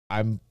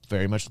I'm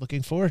very much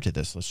looking forward to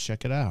this. Let's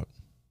check it out.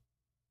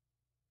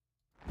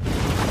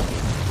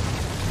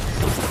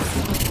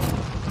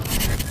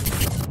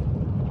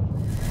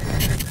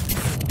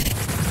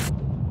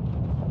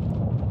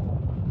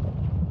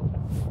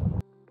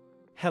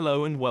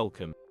 Hello and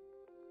welcome.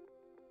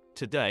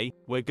 Today,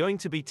 we're going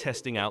to be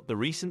testing out the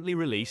recently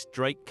released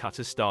Drake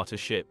Cutter starter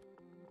ship.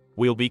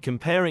 We'll be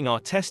comparing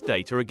our test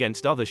data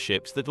against other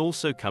ships that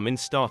also come in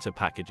starter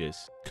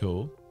packages.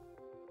 Cool.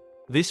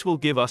 This will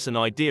give us an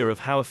idea of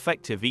how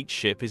effective each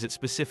ship is at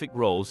specific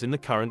roles in the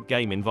current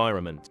game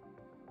environment.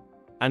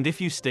 And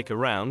if you stick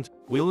around,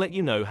 we'll let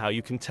you know how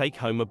you can take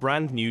home a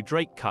brand new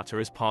Drake Cutter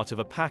as part of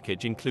a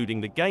package including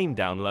the game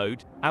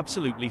download,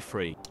 absolutely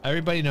free.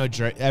 Everybody knows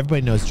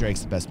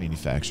Drake's the best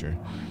manufacturer.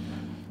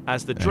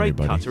 As the Drake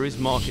Cutter is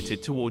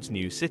marketed towards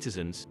new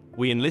citizens,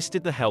 we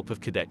enlisted the help of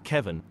Cadet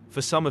Kevin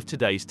for some of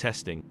today's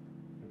testing.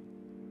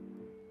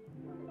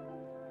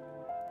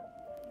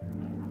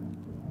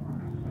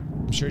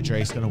 I'm sure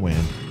Drake's gonna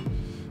win.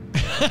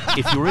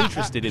 If you're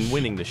interested in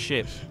winning the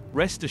ship,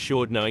 rest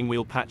assured knowing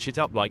we'll patch it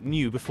up like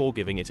new before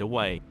giving it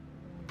away.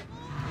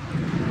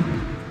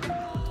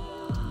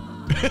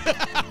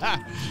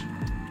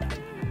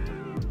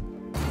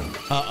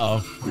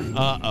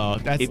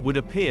 It would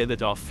appear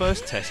that our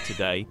first test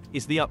today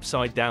is the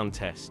upside down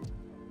test.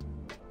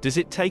 Does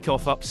it take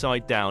off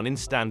upside down in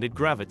standard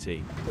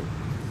gravity?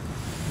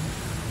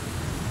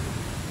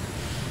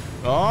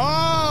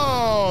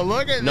 Oh,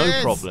 look at this.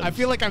 No problem. I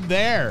feel like I'm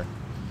there.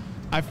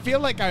 I feel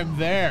like I'm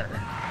there.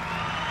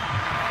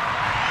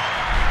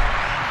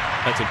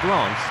 At a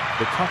glance,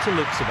 the cutter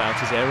looks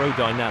about as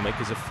aerodynamic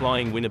as a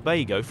flying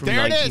Winnebago from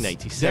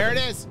 1987. There it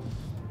is.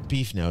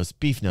 Beef knows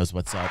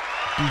what's up.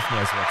 Beef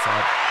knows what's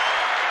up.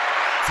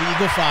 It's the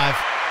Eagle 5.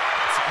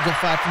 It's the Eagle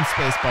 5 from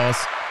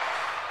Spaceballs.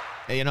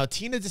 You know,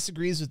 Tina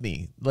disagrees with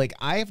me. Like,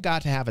 I've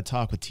got to have a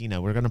talk with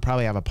Tina. We're going to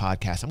probably have a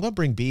podcast. I'm going to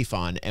bring Beef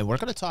on, and we're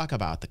going to talk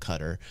about the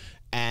cutter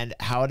and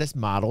how it is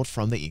modeled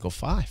from the Eagle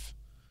 5.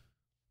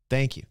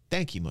 Thank you.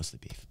 Thank you, mostly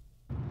Beef.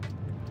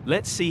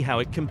 Let's see how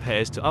it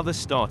compares to other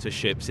starter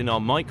ships in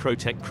our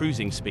Microtech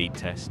cruising speed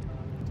test.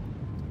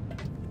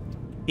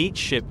 Each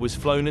ship was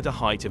flown at a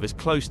height of as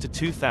close to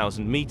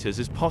 2,000 meters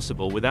as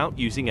possible without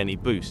using any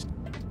boost.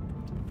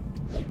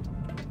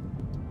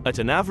 At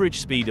an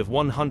average speed of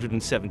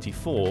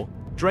 174,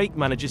 Drake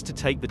manages to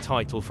take the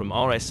title from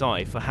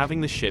RSI for having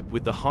the ship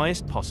with the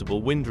highest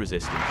possible wind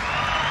resistance.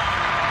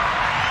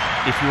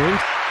 If you're in...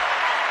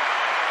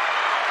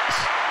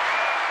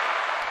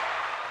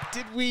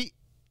 Did we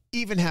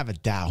even have a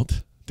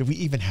doubt? Did we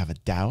even have a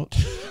doubt?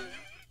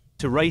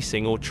 to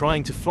racing or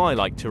trying to fly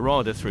like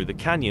Tirada through the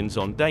canyons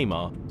on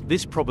Daymar,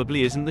 this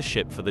probably isn't the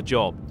ship for the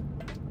job.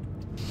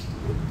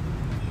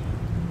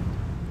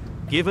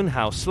 Given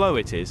how slow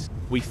it is,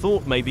 we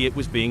thought maybe it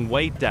was being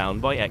weighed down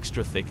by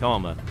extra thick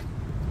armor.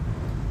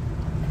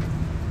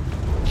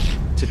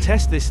 To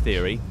test this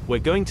theory, we're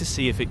going to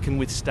see if it can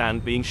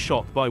withstand being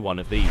shot by one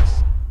of these.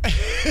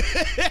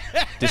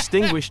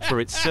 Distinguished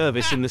for its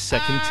service in the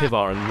Second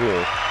Tivaran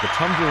War, the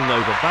Tumbril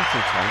Nova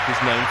battle tank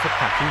is known for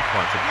packing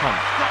quite a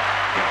punch.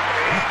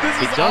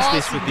 It does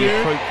this with the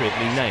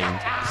appropriately named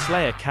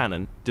Slayer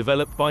cannon,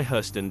 developed by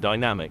Hurston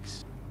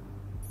Dynamics.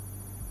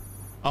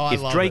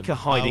 If Drake are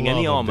hiding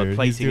any armor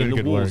plating in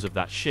the walls of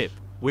that ship,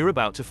 we're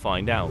about to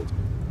find out.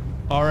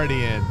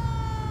 Already in.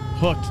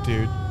 Hooked,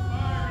 dude.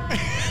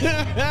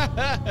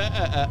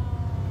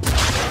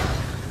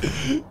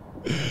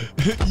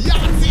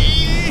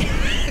 Yahtzee!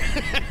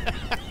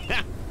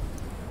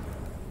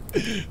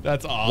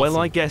 That's awesome. Well,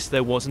 I guess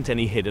there wasn't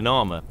any hidden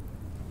armor.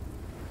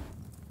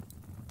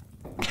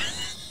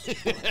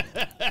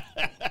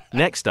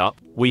 Next up,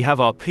 we have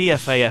our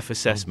PFAF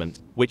assessment,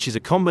 which is a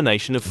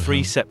combination of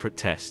 3 separate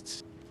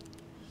tests.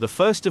 The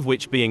first of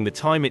which being the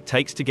time it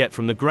takes to get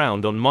from the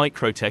ground on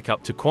Microtech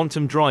up to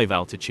quantum drive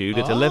altitude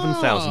at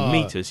 11,000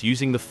 meters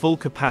using the full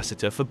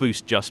capacitor for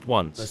boost just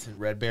once. Listen,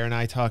 Red Bear and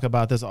I talk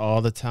about this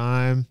all the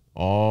time.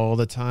 All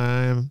the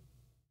time.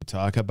 We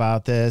talk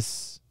about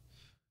this.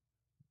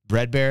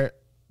 Red Bear,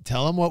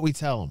 tell him what we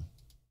tell him.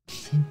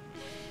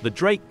 The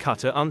Drake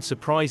Cutter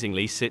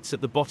unsurprisingly sits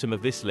at the bottom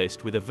of this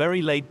list with a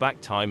very laid-back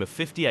time of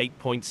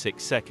 58.6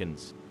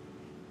 seconds.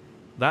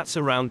 That's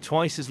around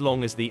twice as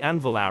long as the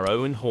Anvil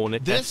Arrow and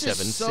Hornet F7C. This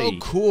is so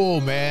cool,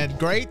 man.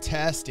 Great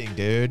testing,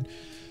 dude.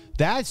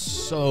 That's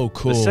so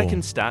cool. The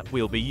second stat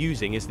we'll be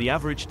using is the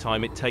average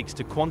time it takes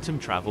to quantum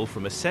travel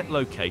from a set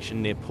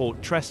location near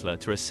Port Tressler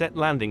to a set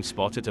landing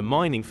spot at a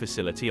mining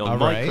facility on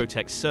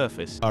Microtech's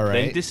surface,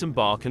 then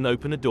disembark and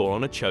open a door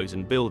on a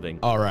chosen building.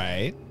 All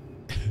right.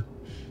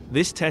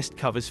 This test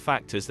covers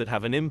factors that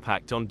have an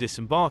impact on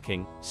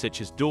disembarking,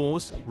 such as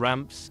doors,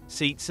 ramps,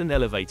 seats, and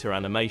elevator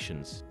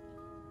animations.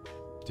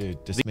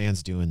 Dude, this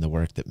man's doing the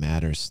work that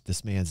matters.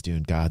 This man's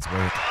doing God's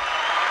work.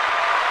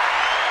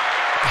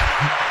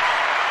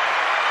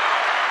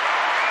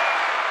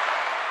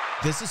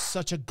 This is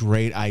such a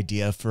great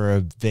idea for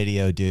a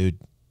video, dude.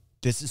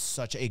 This is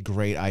such a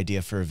great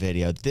idea for a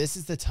video. This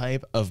is the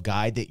type of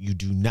guide that you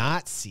do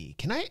not see.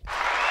 Can I?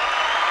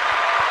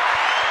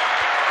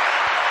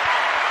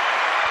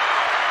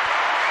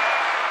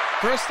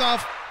 First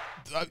off,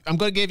 I'm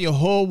going to give you a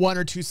whole 1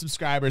 or 2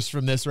 subscribers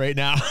from this right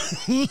now.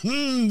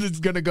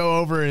 It's going to go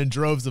over in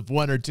droves of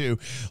 1 or 2.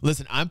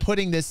 Listen, I'm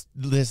putting this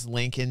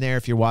link in there.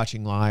 If you're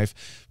watching live,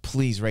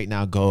 please right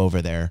now go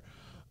over there.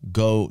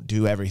 Go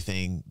do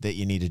everything that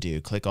you need to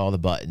do. Click all the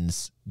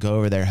buttons. Go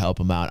over there, help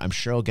them out. I'm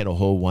sure I'll get a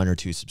whole 1 or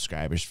 2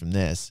 subscribers from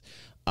this.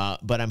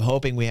 But I'm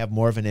hoping we have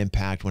more of an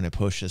impact when I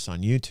push this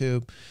on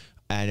YouTube.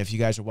 And if you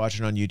guys are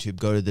watching on YouTube,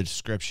 go to the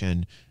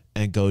description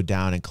and go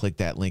down and click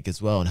that link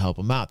as well and help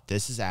them out.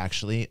 This is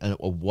actually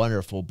a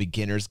wonderful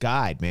beginner's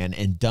guide, man,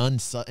 and done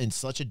in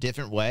such a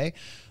different way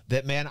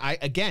that, man,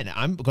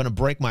 I'm going to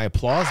break my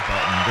applause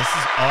button. This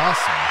is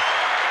awesome.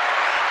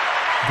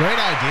 Great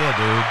idea,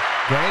 dude.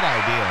 Great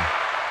idea.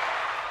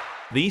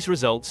 These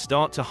results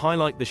start to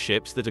highlight the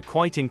ships that are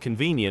quite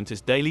inconvenient as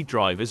daily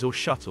drivers or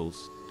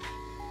shuttles.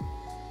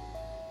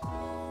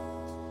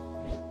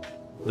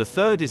 The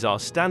third is our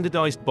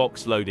standardized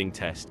box loading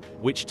test,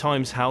 which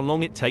times how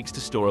long it takes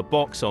to store a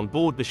box on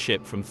board the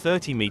ship from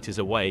 30 meters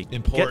away,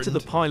 get to the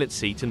pilot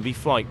seat and be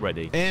flight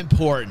ready.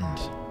 Important.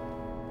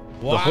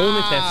 Wow. The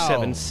Hornet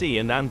F7C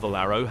and Anvil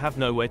Arrow have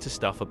nowhere to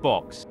stuff a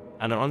box,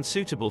 and are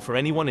unsuitable for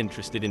anyone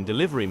interested in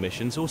delivery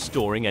missions or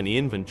storing any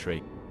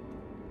inventory.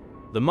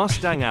 The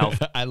Mustang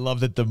Alpha. I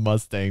love that the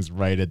Mustang's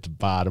right at the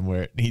bottom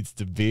where it needs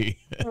to be.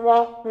 Dude,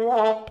 that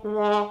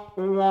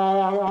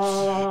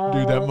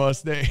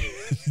Mustang.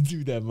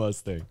 Dude, that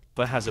Mustang.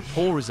 But has a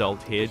poor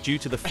result here due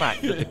to the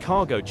fact that the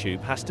cargo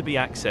tube has to be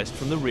accessed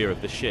from the rear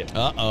of the ship.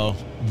 Uh-oh.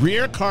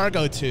 Rear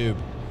cargo tube.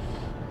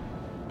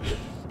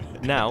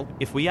 Now,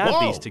 if we add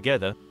these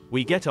together,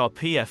 we get our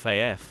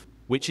PFAF,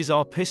 which is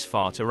our piss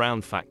fart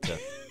around factor.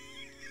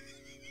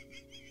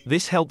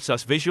 This helps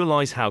us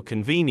visualize how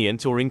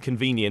convenient or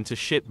inconvenient a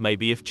ship may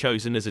be if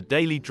chosen as a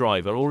daily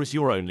driver or as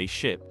your only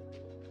ship.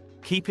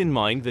 Keep in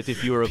mind that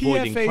if you are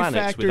avoiding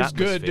planets with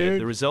atmosphere,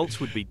 the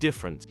results would be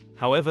different.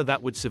 However,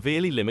 that would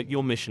severely limit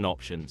your mission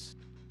options.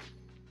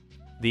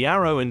 The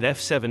Arrow and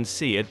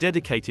F7C are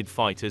dedicated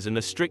fighters and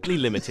are strictly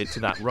limited to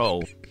that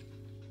role.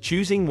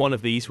 Choosing one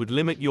of these would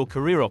limit your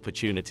career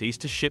opportunities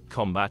to ship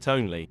combat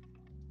only.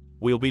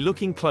 We'll be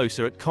looking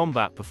closer at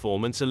combat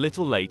performance a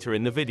little later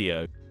in the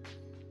video.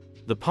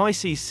 The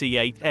Pisces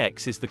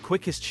C8X is the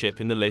quickest ship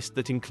in the list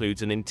that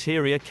includes an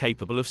interior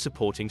capable of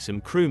supporting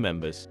some crew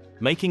members,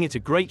 making it a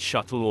great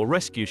shuttle or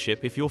rescue ship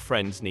if your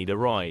friends need a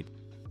ride.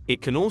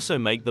 It can also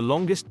make the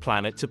longest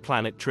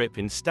planet-to-planet trip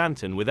in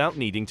Stanton without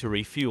needing to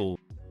refuel.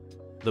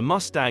 The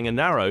Mustang and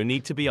Arrow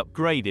need to be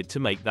upgraded to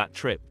make that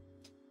trip.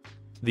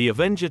 The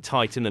Avenger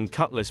Titan and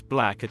Cutlass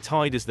Black are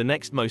tied as the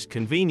next most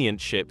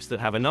convenient ships that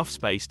have enough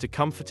space to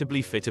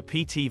comfortably fit a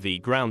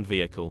PTV ground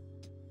vehicle.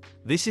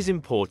 This is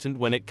important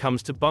when it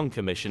comes to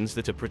bunker missions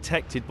that are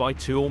protected by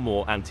 2 or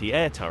more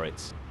anti-air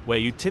turrets, where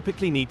you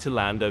typically need to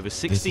land over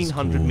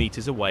 1,600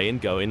 meters away and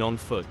go in on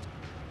foot.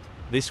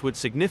 This would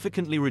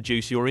significantly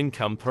reduce your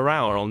income per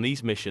hour on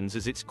these missions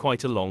as it's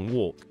quite a long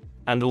walk.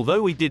 And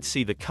although we did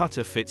see the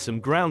cutter fit some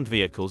ground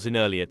vehicles in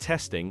earlier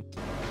testing,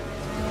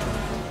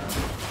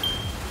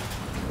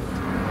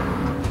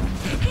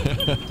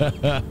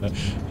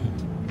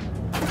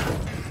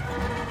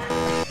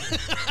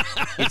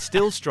 it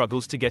still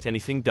struggles to get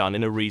anything done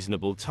in a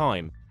reasonable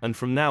time, and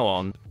from now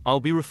on,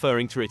 I'll be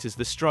referring to it as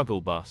the struggle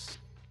bus.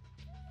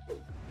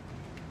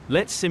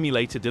 Let's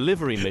simulate a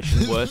delivery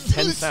mission worth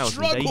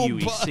 10,000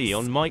 AUEC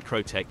on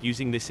Microtech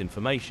using this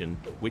information,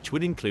 which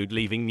would include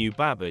leaving New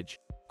Babbage,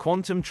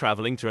 quantum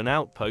traveling to an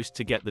outpost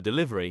to get the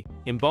delivery,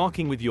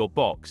 embarking with your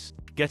box,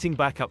 getting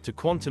back up to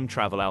quantum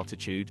travel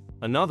altitude,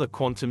 another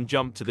quantum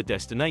jump to the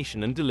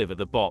destination and deliver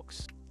the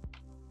box.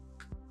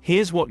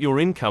 Here's what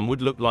your income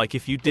would look like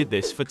if you did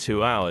this for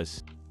 2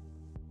 hours.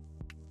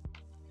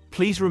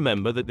 Please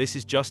remember that this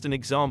is just an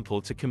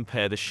example to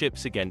compare the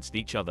ships against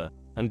each other,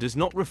 and does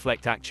not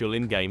reflect actual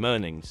in-game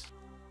earnings.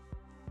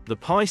 The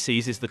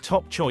Pisces is the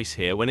top choice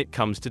here when it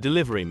comes to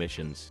delivery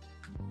missions.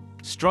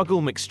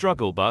 Struggle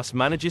McStruggle Bus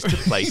manages to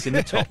place in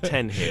the top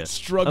 10 here.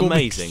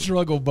 Amazing.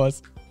 Struggle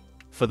Bus.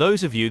 For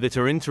those of you that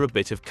are into a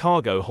bit of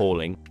cargo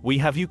hauling, we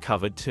have you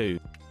covered too.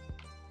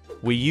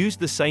 We used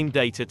the same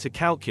data to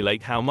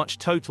calculate how much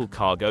total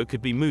cargo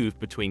could be moved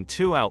between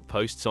 2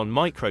 outposts on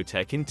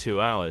Microtech in 2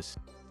 hours.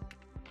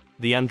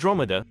 The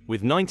Andromeda,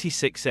 with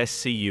 96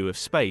 SCU of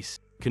space,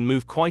 can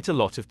move quite a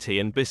lot of tea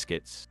and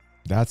biscuits.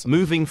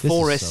 Moving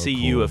 4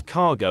 SCU of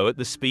cargo at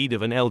the speed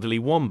of an elderly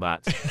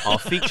wombat, our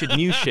featured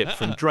new ship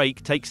from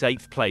Drake takes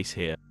 8th place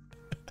here.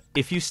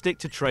 If you stick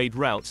to trade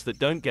routes that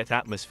don't get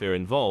atmosphere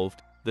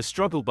involved, the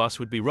struggle bus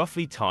would be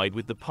roughly tied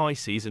with the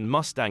Pisces and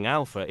Mustang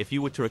Alpha if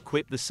you were to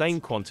equip the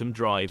same quantum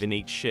drive in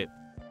each ship.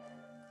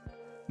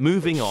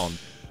 Moving on.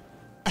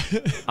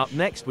 Up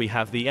next we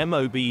have the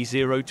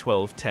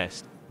MOB-012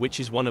 test, which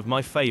is one of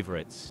my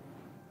favorites.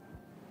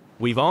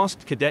 We've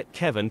asked Cadet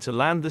Kevin to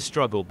land the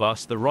struggle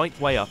bus the right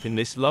way up in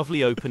this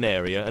lovely open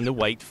area and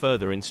await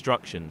further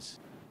instructions.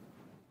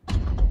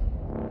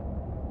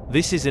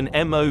 This is an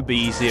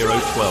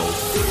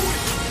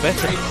MOB-012.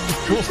 Better.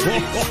 This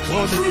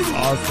is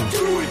awesome.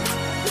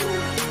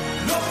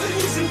 Nothing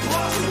is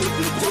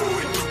impossible. Do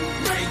it.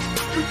 Make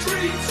your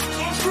dreams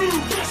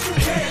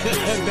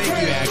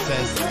you,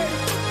 Access.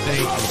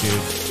 Thank you,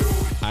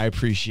 dude. I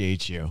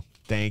appreciate you.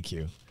 Thank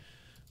you.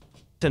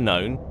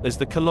 Known as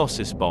the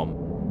Colossus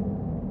Bomb.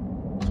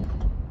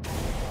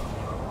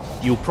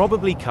 You'll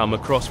probably come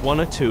across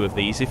one or two of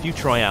these if you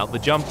try out the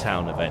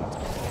Jumptown event.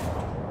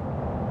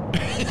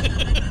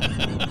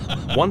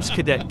 Once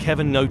Cadet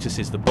Kevin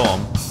notices the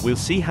bomb, we'll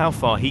see how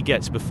far he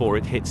gets before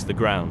it hits the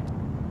ground.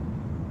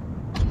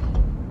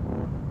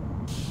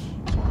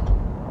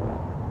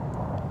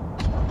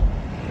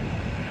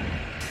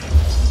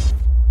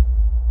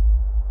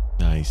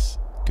 Nice.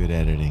 Good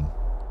editing.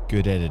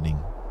 Good editing.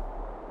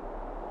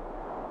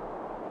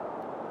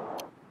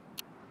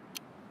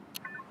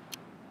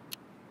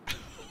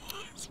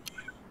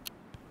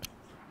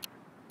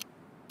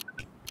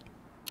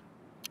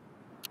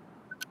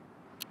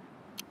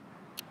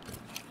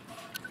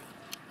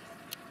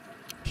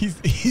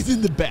 He's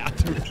in the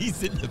bathroom.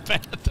 He's in the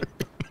bathroom.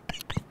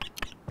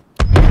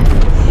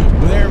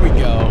 There we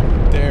go.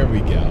 There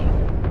we go.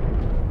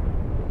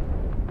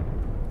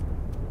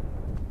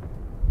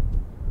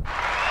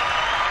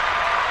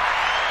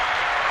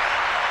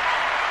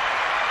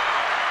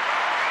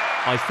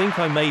 I think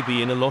I may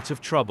be in a lot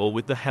of trouble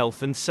with the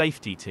health and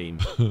safety team.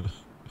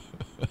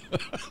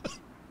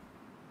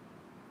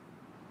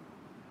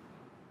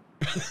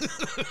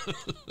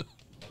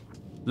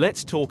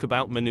 Let's talk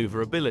about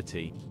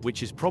maneuverability,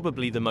 which is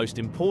probably the most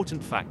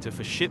important factor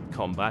for ship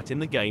combat in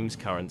the game's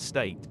current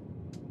state.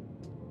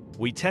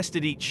 We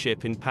tested each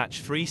ship in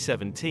patch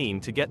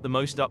 3.17 to get the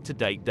most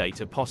up-to-date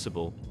data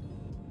possible.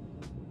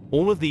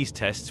 All of these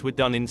tests were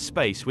done in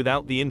space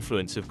without the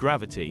influence of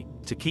gravity,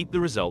 to keep the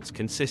results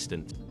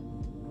consistent.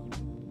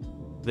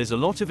 There's a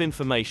lot of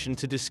information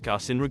to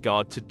discuss in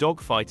regard to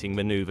dogfighting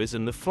maneuvers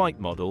and the flight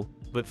model,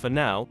 but for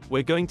now,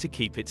 we're going to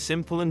keep it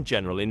simple and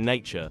general in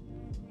nature.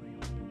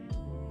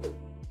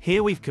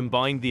 Here we've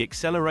combined the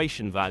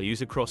acceleration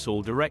values across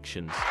all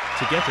directions,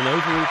 to get an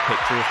overall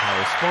picture of how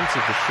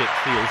responsive the ship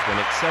feels when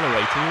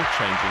accelerating or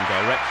changing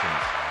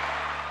directions.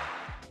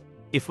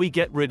 If we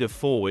get rid of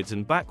forwards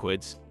and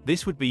backwards,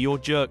 this would be your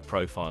jerk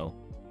profile,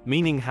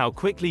 meaning how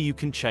quickly you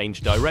can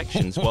change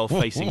directions while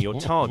facing your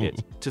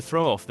target, to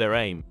throw off their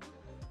aim.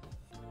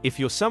 If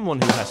you're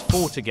someone who has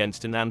fought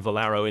against an anvil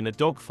arrow in a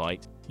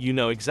dogfight, you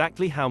know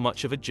exactly how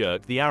much of a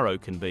jerk the arrow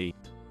can be.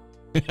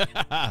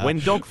 When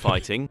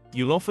dogfighting,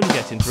 you'll often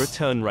get into a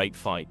turn rate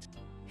fight.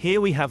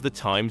 Here we have the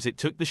times it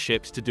took the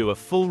ships to do a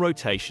full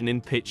rotation in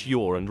pitch,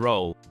 yaw and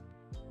roll.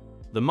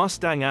 The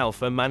Mustang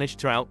Alpha managed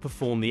to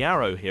outperform the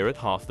Arrow here at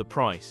half the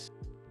price.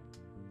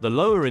 The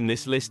lower in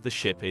this list the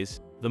ship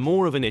is, the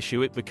more of an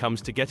issue it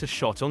becomes to get a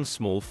shot on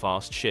small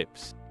fast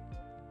ships.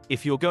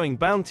 If you're going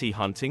bounty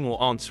hunting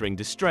or answering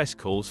distress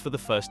calls for the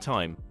first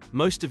time,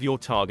 most of your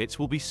targets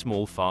will be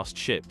small fast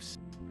ships.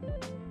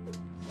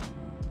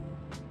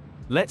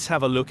 Let's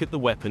have a look at the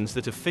weapons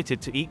that are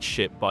fitted to each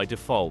ship by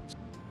default.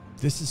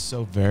 This is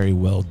so very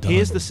well done.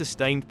 Here's the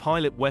sustained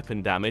pilot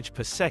weapon damage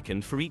per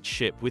second for each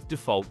ship with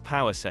default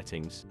power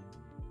settings.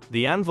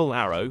 The Anvil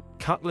Arrow,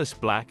 Cutlass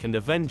Black and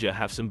Avenger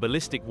have some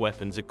ballistic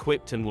weapons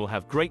equipped and will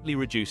have greatly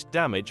reduced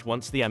damage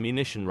once the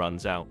ammunition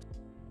runs out.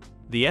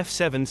 The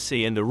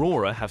F7C and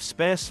Aurora have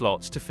spare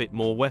slots to fit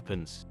more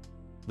weapons.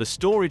 The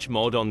storage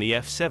mod on the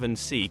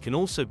F7C can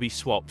also be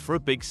swapped for a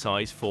big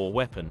size 4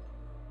 weapon.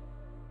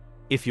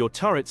 If your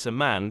turrets are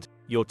manned,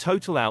 your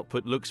total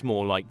output looks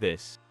more like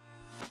this.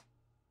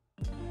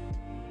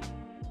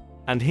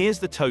 And here's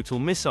the total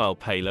missile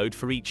payload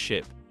for each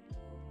ship.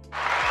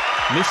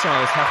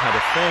 Missiles have had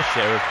a fair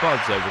share of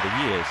bugs over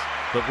the years,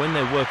 but when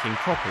they're working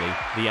properly,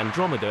 the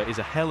Andromeda is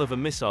a hell of a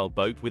missile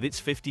boat with its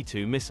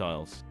 52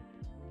 missiles.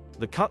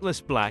 The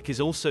Cutlass Black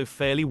is also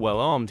fairly well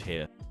armed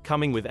here,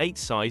 coming with 8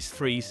 size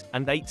 3s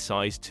and 8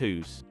 size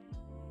 2s.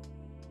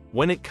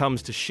 When it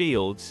comes to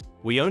shields,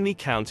 we only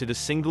counted a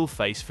single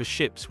face for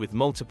ships with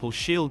multiple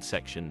shield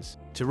sections,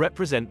 to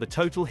represent the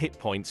total hit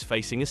points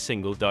facing a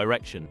single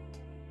direction.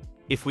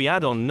 If we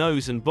add on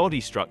nose and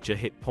body structure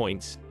hit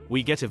points,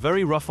 we get a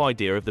very rough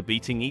idea of the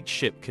beating each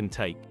ship can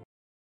take.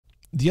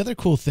 The other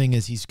cool thing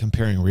is he's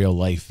comparing real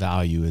life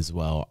value as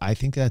well. I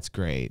think that's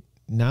great.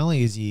 Not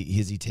only is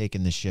he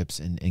taking the ships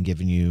and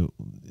giving you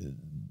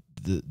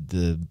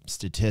the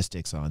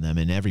statistics on them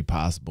in every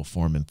possible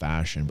form and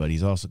fashion, but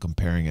he's also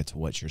comparing it to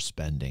what you're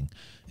spending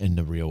in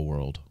the real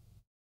world.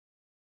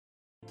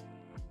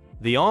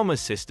 The armor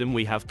system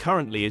we have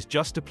currently is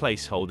just a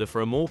placeholder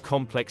for a more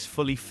complex,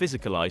 fully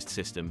physicalized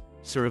system,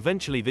 so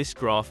eventually this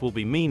graph will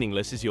be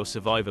meaningless as your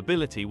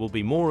survivability will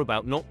be more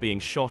about not being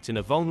shot in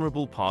a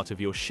vulnerable part of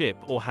your ship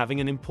or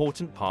having an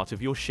important part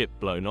of your ship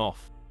blown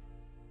off.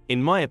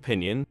 In my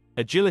opinion,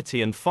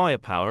 agility and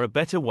firepower are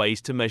better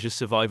ways to measure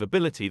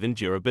survivability than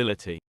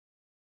durability.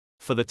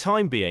 For the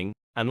time being,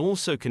 and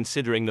also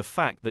considering the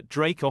fact that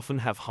Drake often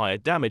have higher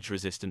damage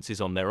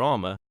resistances on their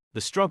armor, the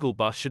struggle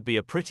bus should be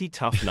a pretty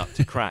tough nut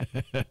to crack.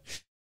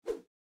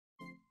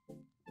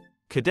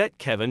 Cadet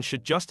Kevin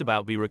should just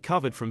about be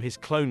recovered from his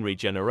clone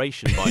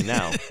regeneration by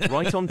now,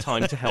 right on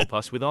time to help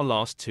us with our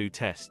last 2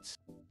 tests.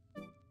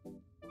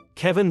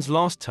 Kevin's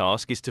last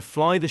task is to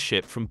fly the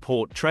ship from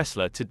Port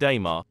Tressler to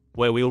Daymar,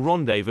 where we'll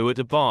rendezvous at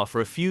a bar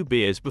for a few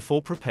beers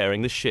before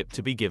preparing the ship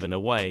to be given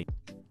away.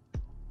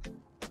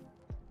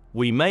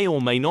 We may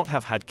or may not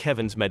have had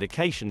Kevin's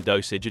medication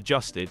dosage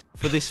adjusted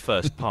for this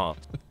first part.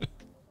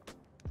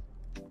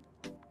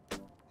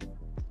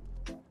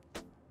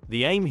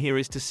 The aim here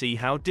is to see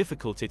how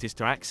difficult it is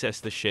to access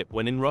the ship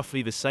when in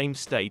roughly the same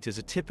state as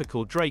a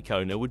typical Drake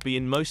owner would be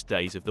in most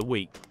days of the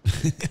week.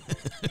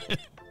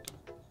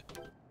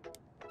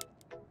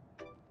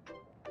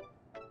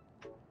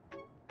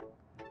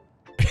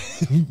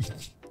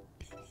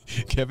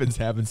 Kevin's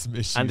having some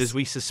issues. And as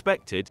we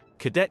suspected,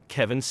 Cadet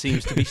Kevin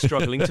seems to be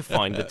struggling to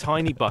find the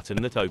tiny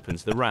button that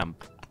opens the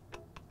ramp.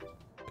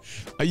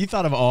 Oh, you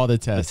thought of all the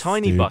tests. The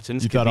tiny dude.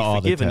 buttons you can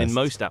be forgiven in tests.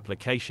 most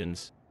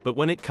applications, but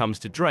when it comes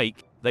to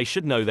Drake, they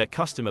should know their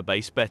customer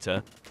base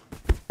better,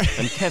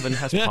 and Kevin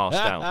has passed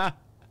out.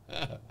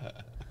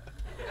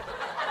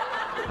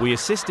 We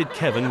assisted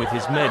Kevin with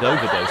his med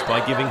overdose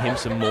by giving him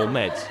some more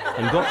meds,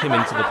 and got him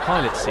into the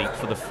pilot seat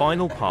for the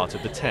final part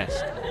of the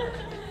test.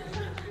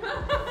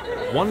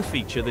 One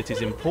feature that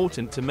is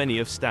important to many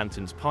of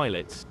Stanton's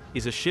pilots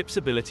is a ship's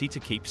ability to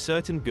keep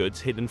certain goods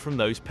hidden from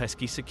those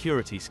pesky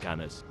security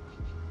scanners.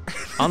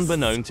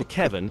 Unbeknown to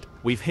Kevin,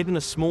 we've hidden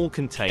a small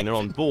container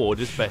on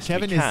board as best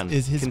we can,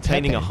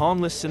 containing a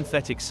harmless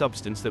synthetic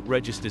substance that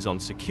registers on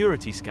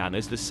security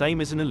scanners the same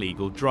as an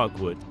illegal drug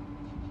would.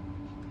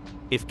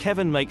 If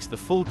Kevin makes the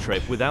full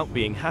trip without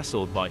being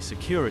hassled by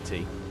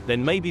security,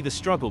 then maybe the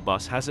struggle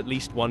bus has at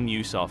least one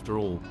use after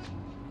all.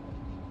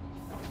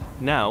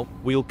 Now,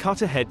 we'll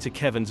cut ahead to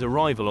Kevin's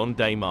arrival on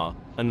Daymar,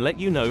 and let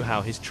you know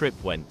how his trip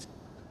went.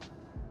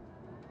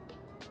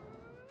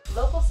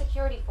 Local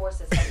security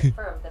forces have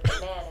confirmed that the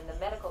man in the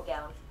medical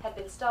gown had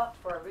been stopped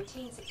for a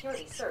routine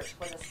security search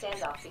when the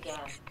standoff began.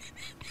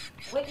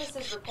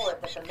 Witnesses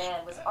report that the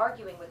man was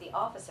arguing with the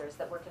officers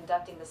that were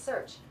conducting the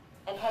search,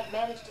 and had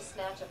managed to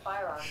snatch a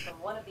firearm from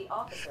one of the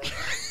officers,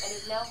 and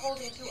is now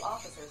holding 2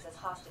 officers as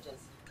hostages.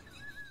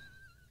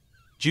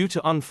 Due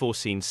to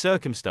unforeseen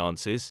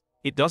circumstances,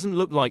 it doesn't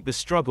look like the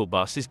struggle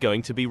bus is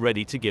going to be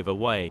ready to give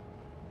away.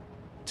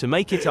 To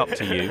make it up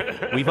to you,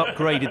 we've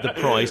upgraded the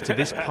prize to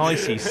this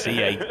Pisces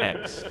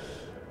C8X.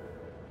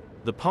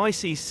 The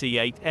Pisces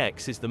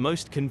C8X is the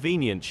most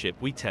convenient ship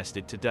we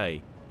tested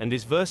today, and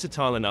is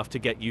versatile enough to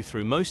get you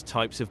through most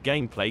types of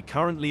gameplay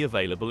currently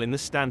available in the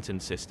Stanton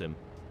system.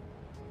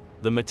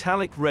 The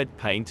metallic red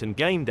paint and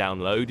game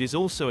download is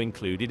also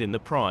included in the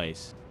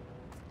prize.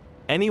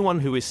 Anyone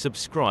who is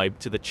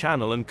subscribed to the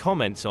channel and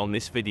comments on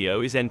this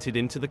video is entered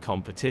into the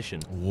competition.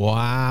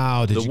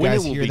 Wow, did you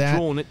guys hear that? The winner will be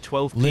drawn at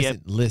 12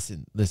 p.m.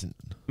 Listen.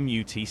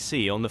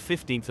 UTC on the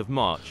 15th of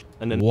March.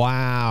 And then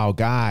wow,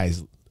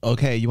 guys.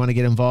 Okay, you want to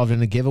get involved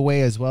in a giveaway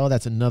as well?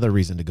 That's another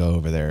reason to go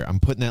over there. I'm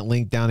putting that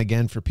link down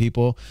again for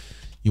people.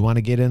 You want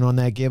to get in on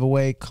that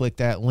giveaway? Click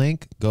that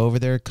link. Go over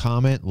there,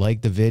 comment,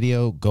 like the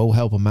video, go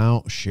help them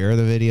out, share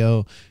the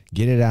video,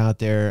 get it out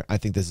there. I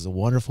think this is a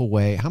wonderful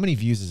way. How many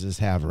views does this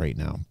have right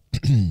now?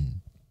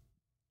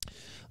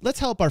 Let's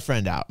help our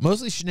friend out.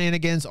 Mostly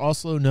Shenanigans,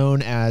 also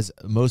known as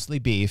Mostly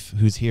Beef,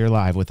 who's here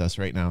live with us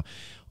right now.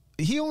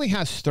 He only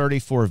has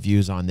 34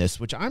 views on this,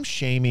 which I'm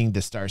shaming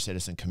the Star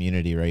Citizen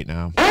community right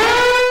now.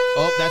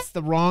 Oh, that's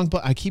the wrong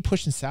button. I keep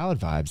pushing salad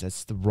vibes.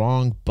 That's the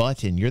wrong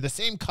button. You're the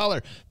same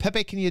color.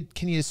 Pepe,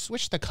 can you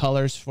switch the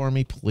colors for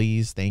me,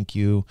 please? Thank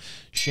you.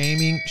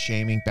 Shaming,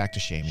 back to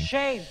shaming.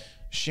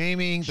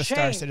 Shaming the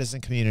Star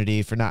Citizen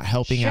community for not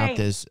helping out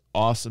this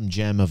awesome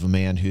gem of a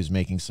man who's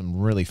making some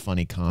really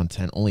funny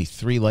content. Only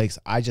 3 likes.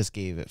 I just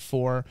gave it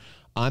 4.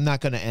 I'm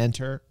not going to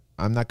enter.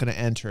 I'm not going to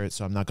enter it,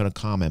 so I'm not going to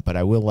comment, but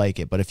I will like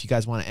it. But if you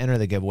guys want to enter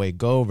the giveaway,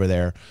 go over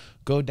there,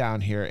 go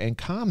down here and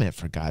comment,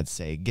 for God's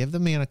sake. Give the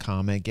man a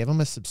comment. Give him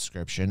a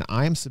subscription.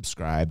 I am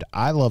subscribed.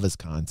 I love his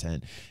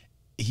content.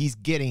 He's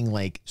getting,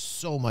 like,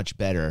 so much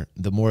better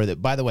the more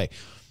that, by the way,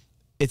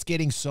 it's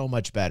getting so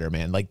much better,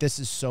 man. Like, this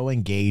is so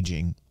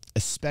engaging,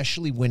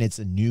 especially when it's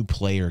a new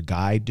player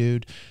guide,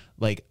 dude.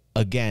 Like,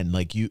 again,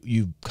 like,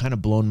 you've kind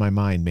of blown my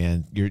mind,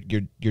 man.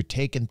 You're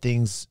taking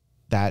things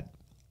that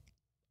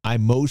I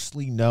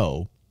mostly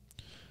know,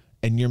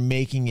 and you're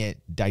making it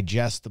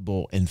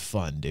digestible and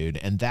fun, dude.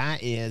 And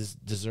that is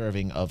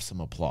deserving of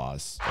some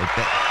applause. Like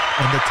that,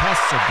 and the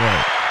tests are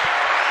great.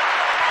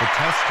 The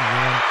tests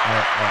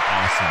are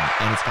awesome,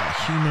 and it's got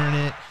humor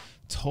in it.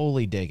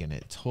 Totally digging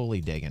it. Totally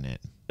digging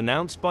it.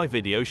 Announced by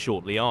video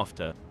shortly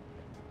after.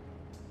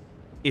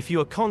 If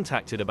you are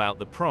contacted about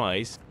the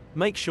prize,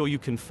 make sure you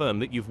confirm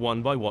that you've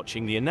won by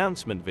watching the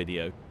announcement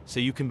video, so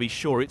you can be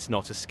sure it's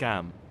not a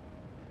scam.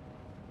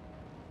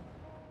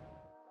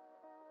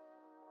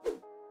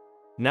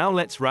 Now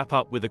let's wrap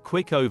up with a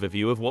quick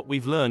overview of what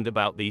we've learned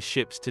about these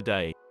ships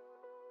today.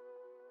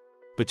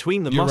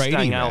 Between the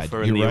Mustang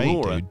Alpha and the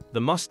Aurora,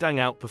 the Mustang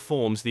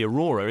outperforms the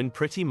Aurora in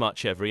pretty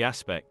much every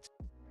aspect.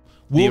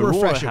 We'll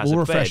refresh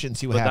it and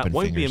see what happens. That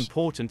won't be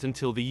important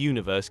until the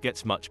universe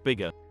gets much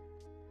bigger.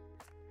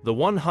 The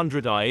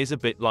 100i is a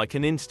bit like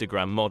an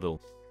Instagram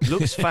model.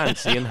 Looks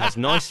fancy and has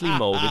nicely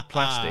molded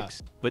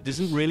plastics, but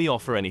doesn't really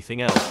offer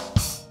anything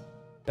else.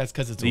 That's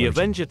because it's The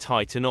origin. Avenger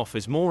Titan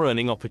offers more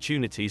earning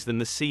opportunities than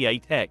the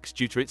C8X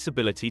due to its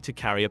ability to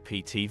carry a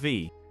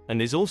PTV,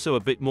 and is also a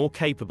bit more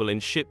capable in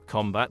ship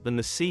combat than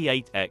the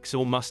C8X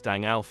or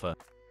Mustang Alpha.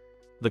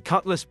 The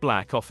Cutlass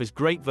Black offers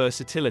great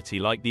versatility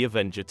like the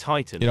Avenger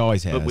Titan, It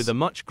always has. but with a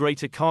much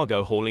greater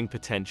cargo hauling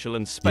potential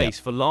and space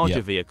for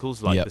larger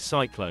vehicles like the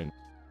Cyclone.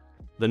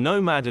 The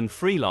Nomad and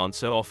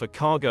Freelancer offer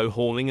cargo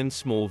hauling and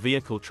small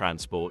vehicle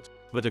transport,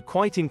 but are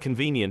quite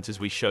inconvenient as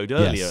we showed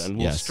earlier and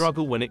will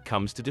struggle when it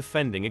comes to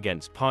defending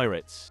against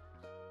pirates.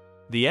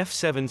 The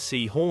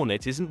F-7C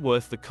Hornet isn't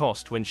worth the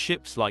cost when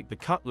ships like the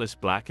Cutlass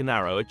Black and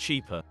Arrow are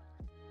cheaper.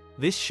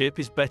 This ship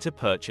is better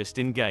purchased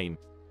in-game.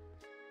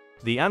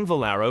 The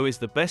Anvil Arrow is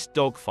the best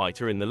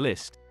dogfighter in the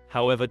list,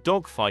 however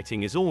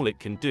dogfighting is all it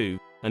can do,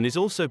 and is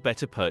also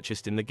better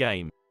purchased in the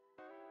game.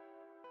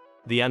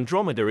 The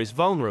Andromeda is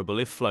vulnerable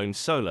if flown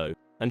solo,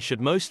 and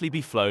should mostly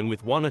be flown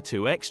with 1 or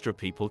 2 extra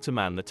people to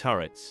man the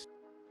turrets.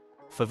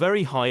 For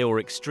very high or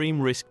extreme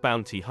risk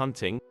bounty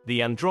hunting,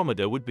 the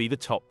Andromeda would be the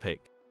top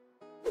pick.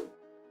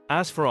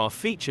 As for our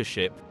feature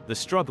ship, the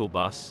Struggle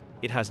Bus,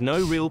 it has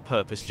no real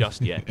purpose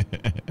just yet.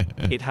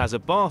 It has a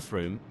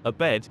bathroom, a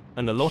bed,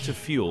 and a lot of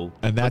fuel,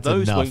 and but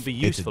those enough. won't be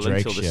useful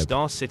until the ship.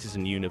 Star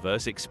Citizen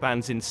universe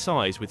expands in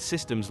size with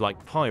systems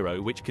like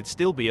Pyro, which could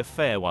still be a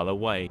fair while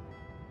away.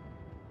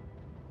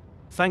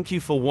 Thank you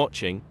for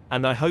watching,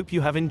 and I hope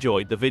you have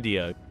enjoyed the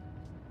video.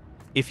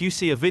 If you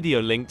see a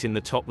video linked in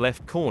the top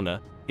left corner,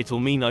 it'll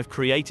mean I've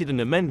created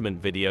an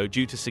amendment video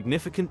due to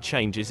significant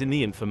changes in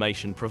the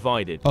information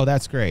provided. Oh,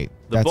 that's great.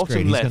 The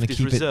bottom left is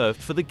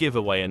reserved for the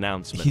giveaway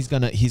announcement. He's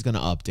gonna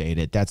update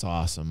it. That's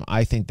awesome.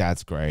 I think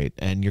that's great,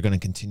 and you're gonna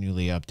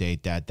continually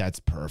update that. That's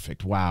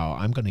perfect. Wow,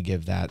 I'm gonna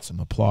give that some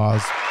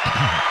applause.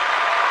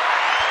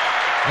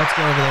 Let's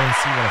go over there and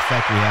see what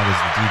effect we have as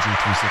the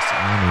DG360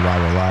 Army while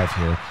we're live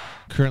here.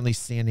 Currently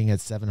standing at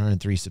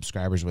 703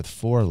 subscribers with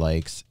 4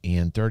 likes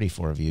and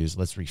 34 views.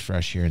 Let's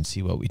refresh here and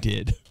see what we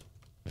did.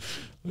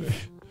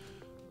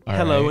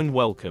 Hello and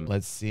welcome.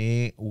 Let's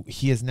see.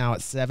 He is now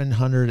at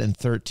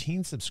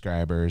 713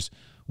 subscribers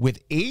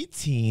with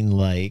 18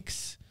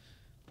 likes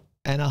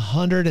and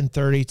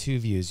 132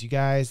 views. You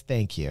guys,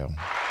 thank you.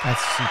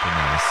 That's super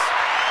nice.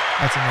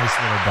 That's a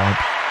nice little bump.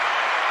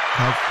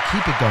 Now,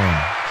 keep it going.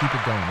 Keep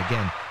it going.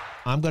 Again,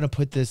 I'm going to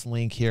put this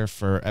link here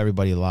for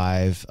everybody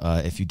live.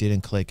 If you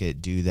didn't click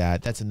it, do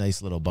that. That's a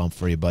nice little bump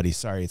for you, buddy.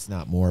 Sorry, it's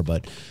not more,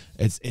 but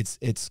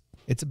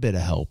it's a bit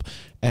of help,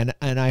 and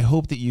I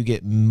hope that you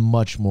get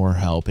much more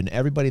help. And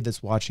everybody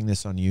that's watching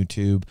this on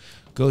YouTube,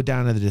 go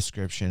down to the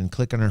description,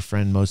 click on our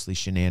friend Mostly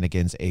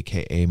Shenanigans,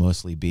 aka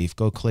Mostly Beef.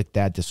 Go click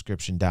that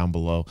description down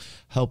below.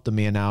 Help the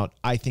man out.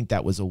 I think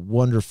that was a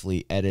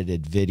wonderfully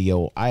edited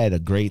video. I had a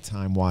great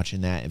time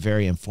watching that.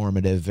 Very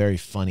informative, very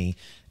funny.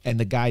 And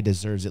the guy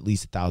deserves at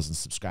least 1,000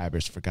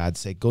 subscribers, for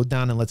God's sake. Go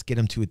down and let's get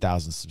him to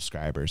 1,000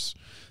 subscribers.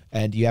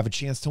 And you have a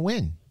chance to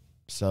win.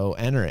 So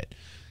enter it.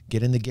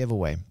 Get in the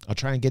giveaway. I'll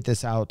try and get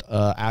this out.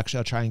 Actually,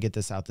 I'll try and get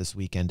this out this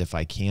weekend if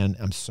I can.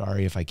 I'm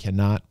sorry if I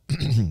cannot.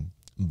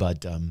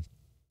 But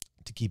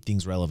to keep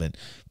things relevant,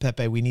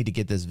 Pepe, we need to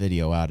get this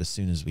video out as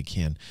soon as we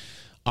can.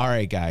 All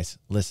right, guys.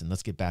 Listen,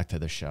 let's get back to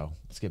the show.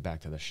 Let's get back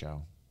to the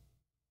show.